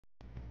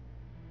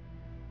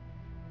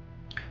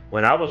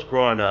When I was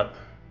growing up,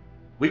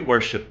 we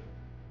worshiped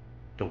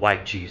the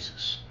white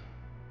Jesus.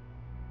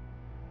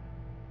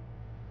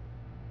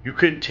 You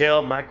couldn't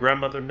tell my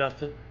grandmother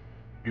nothing.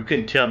 You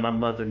couldn't tell my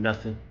mother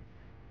nothing.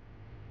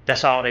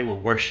 That's all they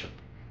would worship.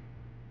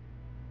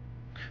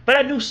 But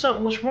I knew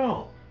something was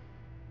wrong.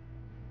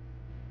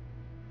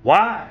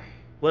 Why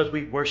was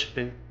we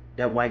worshiping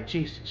that white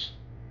Jesus?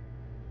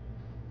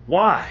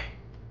 Why?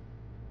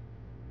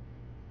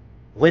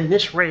 When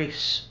this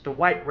race, the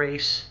white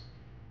race,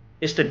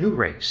 is the new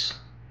race.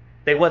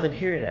 They wasn't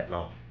here that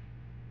long.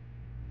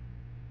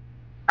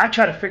 I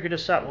tried to figure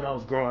this out when I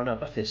was growing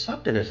up. I said,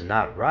 something is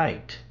not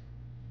right.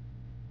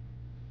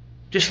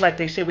 Just like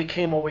they said we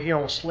came over here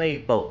on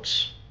slave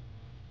boats.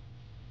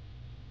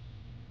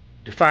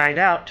 To find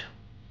out,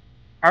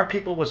 our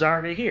people was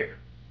already here.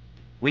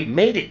 We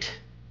made it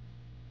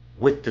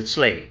with the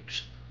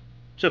slaves.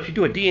 So if you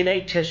do a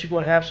DNA test, you're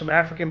going to have some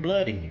African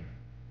blood in you.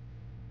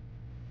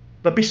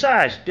 But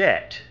besides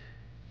that,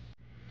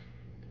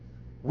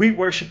 we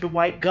worship the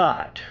white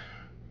God.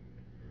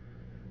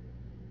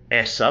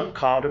 And some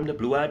called him the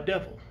blue-eyed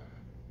devil.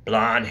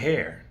 Blonde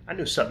hair. I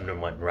knew something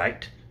wasn't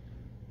right.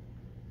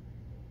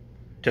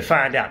 To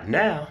find out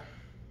now,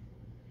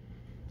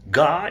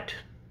 God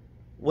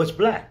was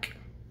black.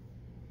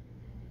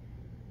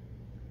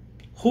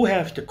 Who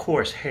has the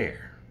coarse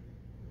hair?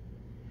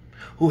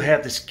 Who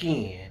have the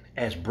skin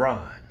as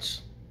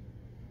bronze?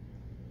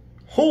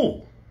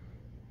 Who?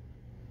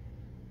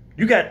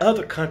 You got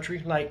other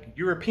countries, like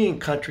European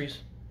countries,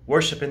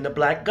 worshiping the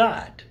black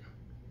God.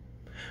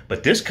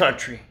 But this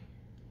country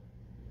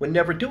would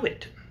never do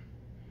it.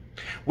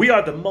 We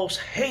are the most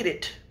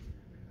hated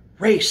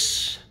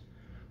race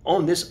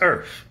on this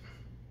earth.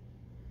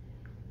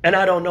 And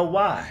I don't know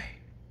why.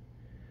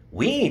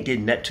 We ain't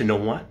did nothing to no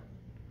one.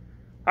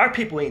 Our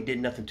people ain't did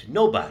nothing to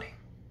nobody.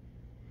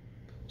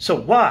 So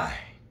why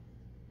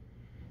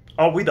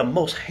are we the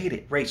most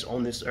hated race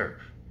on this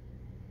earth?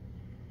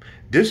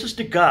 This is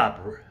the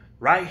God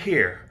right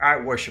here, I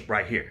worship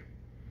right here.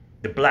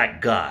 The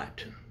black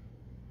God.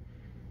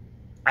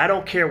 I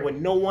don't care what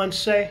no one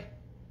say.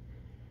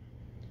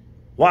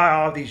 Why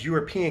are all these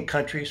European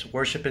countries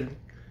worshiping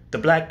the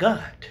black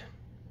God?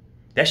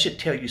 That should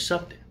tell you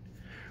something.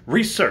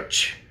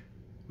 Research,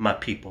 my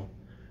people.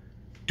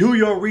 Do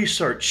your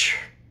research.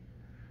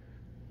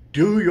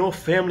 Do your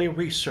family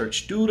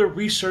research. Do the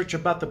research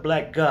about the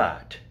black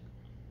God.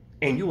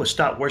 And you will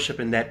stop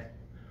worshiping that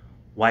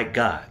white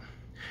God.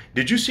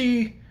 Did you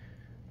see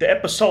the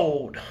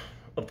episode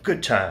of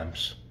Good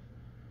Times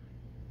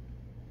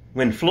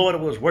when Florida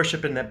was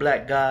worshiping that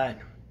black God?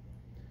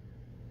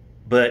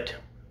 But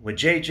when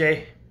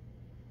JJ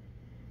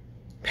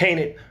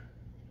painted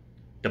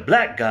the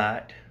black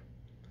God,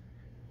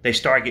 they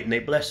started getting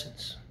their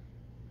blessings.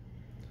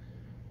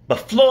 But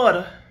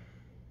Florida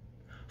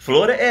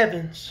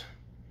Evans,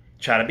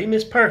 trying to be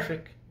Miss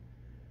Perfect,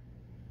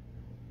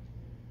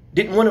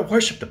 didn't want to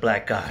worship the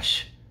black God.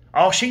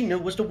 All she knew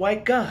was the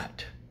white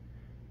God.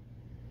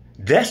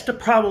 That's the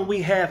problem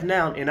we have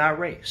now in our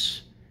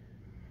race.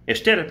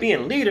 Instead of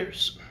being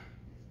leaders,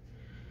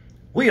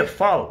 we are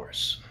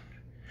followers.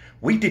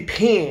 We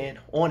depend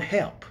on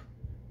help.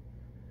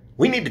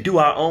 We need to do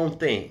our own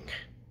thing.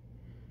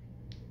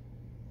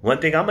 One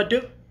thing I'm going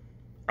to do,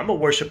 I'm going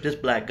to worship this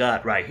black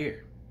God right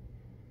here.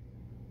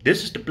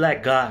 This is the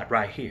black God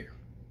right here.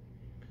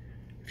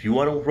 If you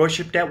want to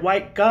worship that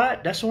white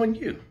God, that's on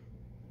you.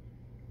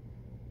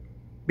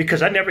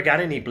 Because I never got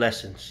any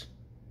blessings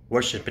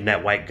worshiping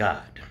that white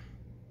God.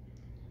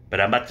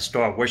 But I'm about to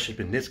start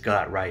worshiping this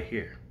God right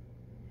here.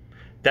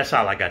 That's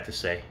all I got to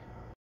say.